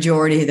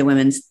majority of the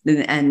women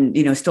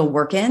and, still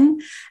work in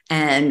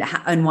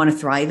and want to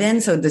thrive in.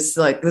 So this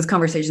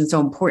conversation is so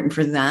important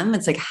for them.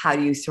 It's like, how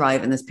do you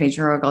thrive in this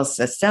patriarchal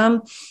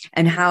system?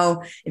 And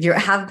how, if you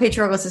have a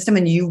patriarchal system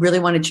and you really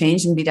want to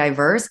change and be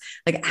diverse,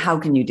 like, how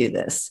can you do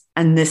this?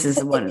 And this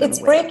is one of the It's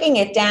breaking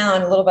it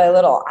down little by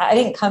little. I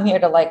didn't come here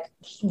to like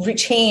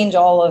change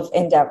all of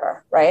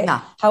Endeavor, right?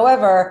 Yeah.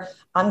 However,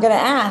 I'm going to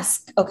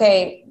ask,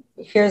 okay,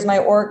 here's my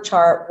org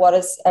chart. What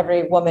is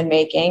every woman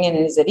making? And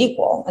is it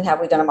equal? And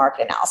have we done a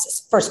market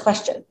analysis? First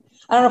question.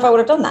 I don't know if I would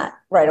have done that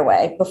right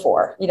away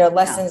before,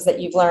 lessons that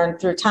you've learned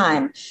through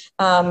time.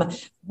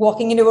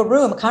 Walking into a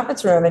room, a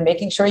conference room, and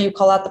making sure you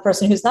call out the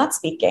person who's not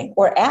speaking,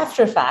 or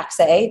after fact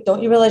say,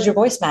 don't you realize your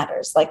voice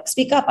matters? Like,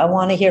 speak up. I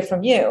want to hear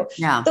from you.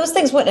 Yeah. Those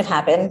things wouldn't have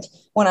happened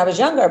when I was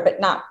younger,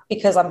 but not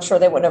because I'm sure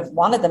they wouldn't have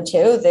wanted them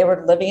to. They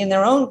were living in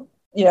their own,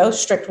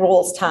 strict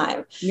rules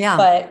time. Yeah.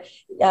 But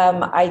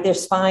I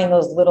just find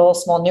those little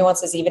small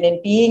nuances, even in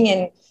being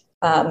in,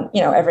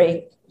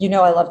 every,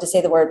 I love to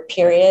say the word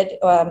period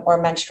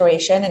or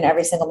menstruation in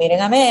every single meeting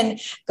I'm in,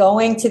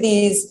 going to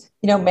these,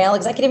 male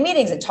executive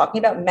meetings and talking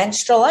about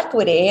menstrual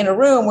equity in a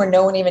room where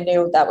no one even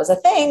knew that was a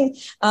thing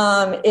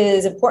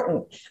is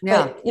important.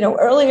 Yeah. But,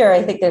 earlier,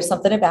 I think there's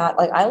something about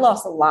like, I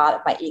lost a lot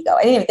of my ego.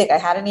 I didn't even think I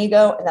had an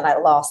ego. And then I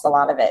lost a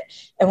lot of it.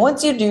 And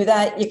once you do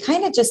that, you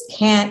kind of just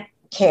can't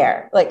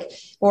care. Like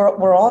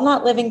we're all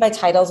not living by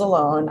titles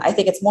alone. I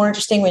think it's more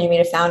interesting when you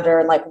meet a founder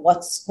and like,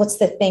 what's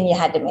the thing you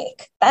had to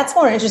make? That's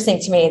more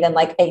interesting to me than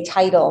like a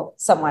title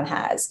someone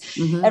has.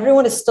 Mm-hmm.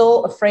 Everyone is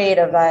still afraid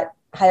of that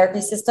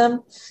hierarchy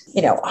system.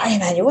 Ari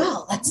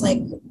Emanuel, that's like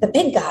the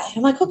big guy.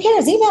 I'm like, who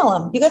cares? Email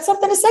him. You got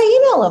something to say,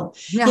 email him.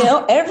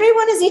 Yeah.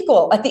 Everyone is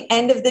equal at the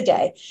end of the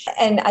day.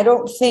 And I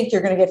don't think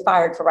you're going to get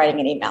fired for writing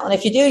an email. And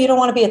if you do, you don't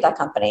want to be at that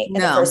company in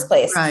the first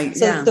place. Right.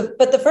 So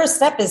but the first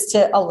step is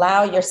to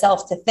allow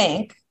yourself to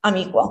think I'm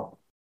equal.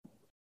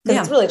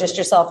 Because it's really just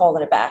yourself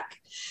holding it back.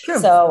 True.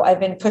 So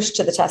I've been pushed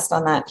to the test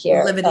on that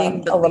here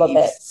limiting a little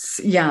bit.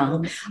 Yeah.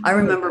 I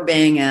remember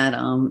being at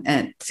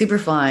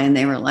Superfly and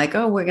they were like,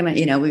 oh, we're going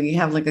to, we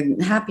have like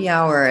a happy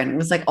hour and it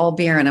was like all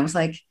beer. And I was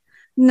like,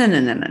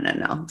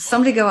 no.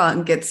 Somebody go out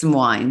and get some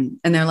wine.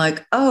 And they're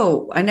like,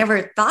 oh, I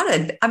never thought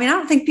it. I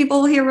don't think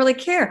people here really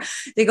care.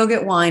 They go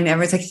get wine.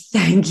 Everyone's like,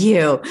 thank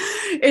you.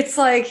 It's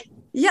like,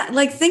 yeah,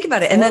 like think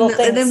about it. And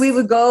then we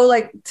would go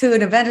like to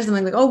an event or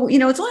something like, oh,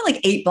 it's only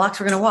like 8 blocks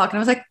we're going to walk. And I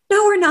was like,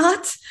 no, we're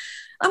not.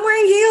 I'm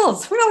wearing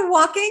heels. We're not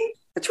walking.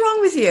 What's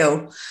wrong with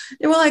you?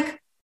 They were like,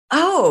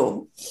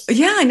 oh,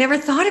 yeah, I never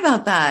thought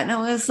about that. And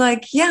I was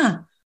like,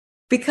 yeah,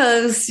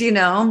 because,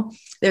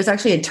 there's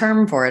actually a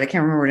term for it. I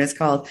can't remember what it's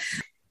called.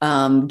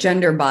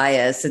 Gender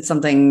bias. It's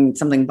something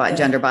about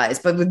gender bias,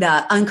 but with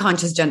that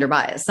unconscious gender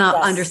bias, not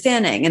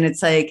understanding. And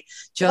it's like,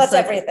 just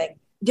that's everything.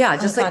 Yeah.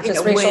 Just like,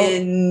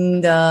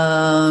 when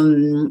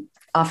the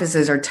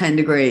offices are 10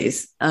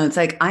 degrees. It's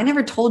like, I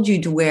never told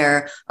you to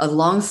wear a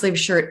long sleeve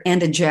shirt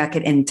and a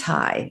jacket and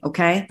tie.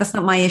 Okay. That's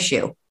not my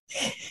issue.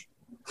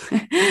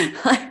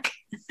 Like,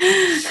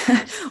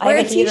 wear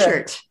a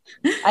t-shirt.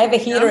 I have a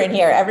heater in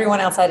here.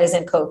 Everyone outside is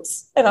in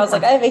coats. And I was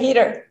like, I have a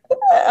heater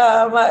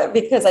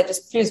because I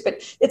just refuse.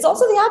 But it's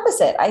also the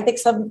opposite. I think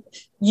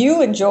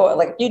you enjoy,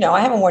 like,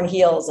 I haven't worn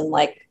heels in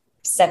like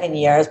 7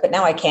 years, but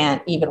now I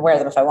can't even wear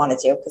them if I wanted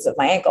to because of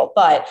my ankle.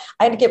 But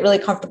I had to get really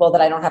comfortable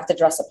that I don't have to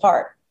dress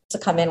apart to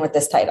come in with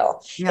this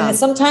title. Yeah. And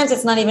sometimes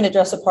it's not even a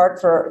dress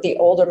apart for the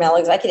older male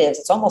executives.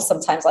 It's almost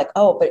sometimes like,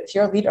 oh, but if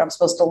you're a leader, I'm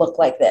supposed to look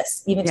like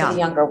this, even to the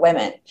younger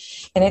women.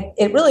 And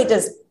it really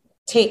does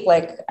take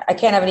like, I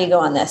can't have an ego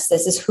on this.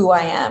 This is who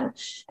I am.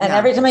 And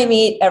every time I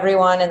meet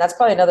everyone, and that's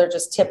probably another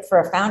just tip for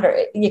a founder,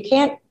 you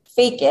can't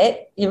fake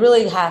it. You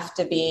really have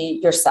to be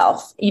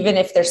yourself, even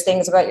if there's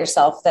things about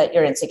yourself that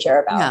you're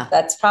insecure about. Yeah.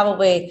 That's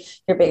probably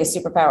your biggest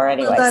superpower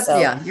anyway.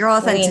 Well, your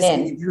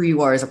authenticity, who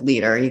you are as a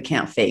leader, you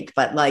can't fake,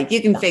 but like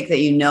you can fake that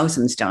you know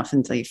some stuff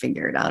until you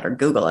figure it out or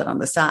Google it on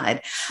the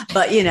side.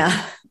 But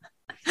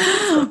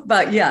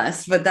but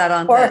yes, but that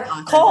on or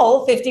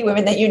call 50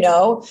 women that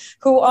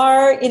who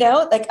are,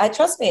 like I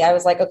trust me. I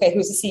was like, okay,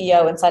 who's the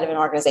CEO inside of an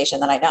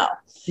organization that I know?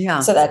 Yeah.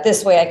 So that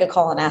this way I could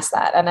call and ask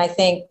that. And I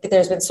think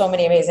there's been so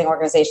many amazing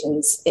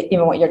organizations,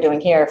 even what you're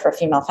doing here for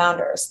female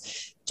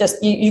founders.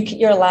 Just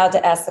you're allowed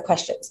to ask the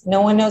questions.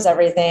 No one knows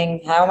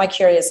everything. How am I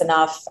curious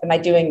enough? Am I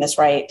doing this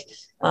right?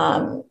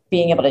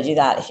 Being able to do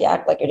that. If you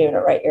act like you're doing it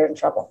right, you're in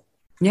trouble.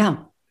 Yeah.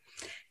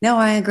 No,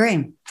 I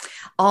agree.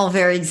 All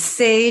very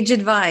sage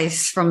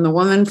advice from the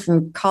woman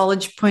from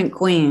College Point,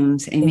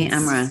 Queens, Amy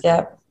Emrah.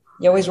 Yep.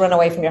 You always run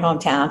away from your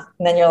hometown.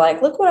 And then you're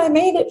like, look what I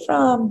made it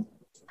from.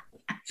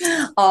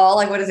 Oh,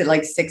 like, what is it?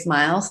 Like 6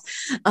 miles?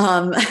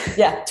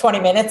 20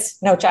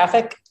 minutes, no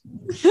traffic.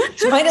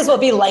 Might as well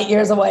be light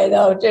years away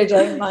though,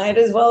 JJ. Might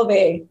as well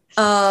be.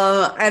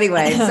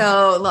 Anyway,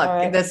 so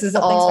look, this is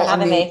all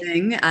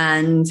amazing.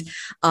 And,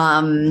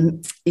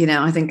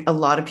 I think a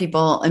lot of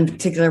people, in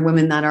particular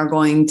women that are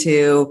going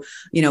to,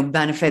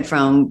 benefit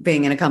from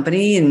being in a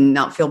company and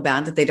not feel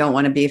bad that they don't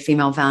want to be a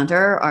female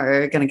founder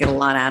are going to get a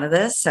lot out of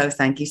this. So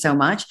thank you so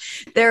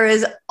much. There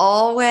is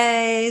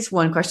always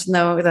one question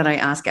though, that I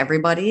ask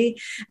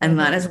everybody. And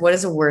that is, what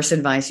is the worst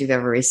advice you've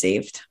ever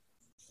received?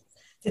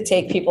 To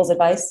take people's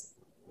advice.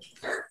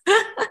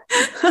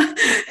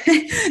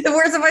 The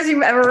worst advice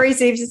you've ever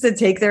received is to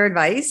take their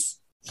advice.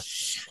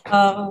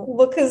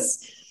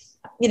 Because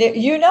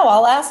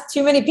I'll ask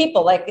too many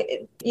people.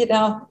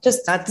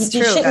 Just That's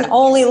you true. shouldn't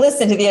only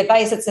listen to the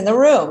advice that's in the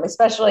room,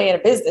 especially in a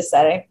business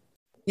setting.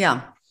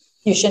 Yeah.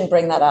 You shouldn't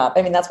bring that up.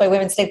 I mean, that's why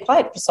women stay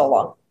quiet for so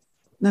long.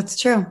 That's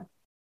true.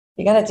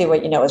 You got to do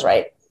what you know is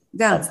right.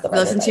 Yeah. That's the right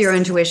Listen advice. to your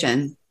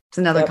intuition. It's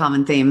another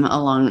common theme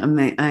along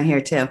here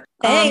too.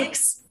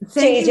 Thanks,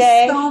 Thank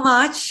JJ. you so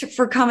much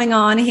for coming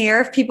on here.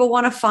 If people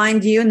want to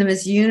find you in the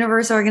Miss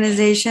Universe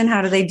organization,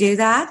 how do they do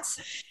that?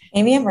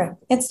 Amy Emmerich,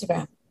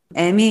 Instagram.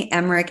 Amy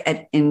Emmerich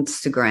at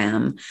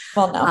Instagram.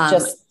 Well, no,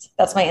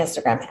 that's my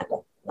Instagram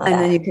handle. And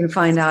then you can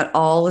find out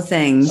all the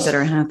things that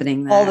are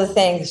happening there. All the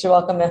things. You're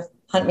welcome to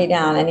hunt me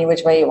down any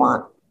which way you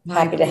want.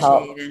 Happy to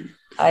help.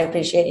 I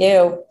appreciate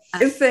you.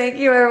 Thank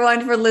you,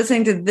 everyone, for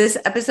listening to this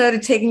episode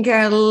of Taking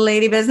Care of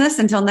Lady Business.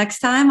 Until next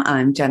time,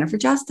 I'm Jennifer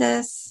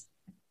Justice.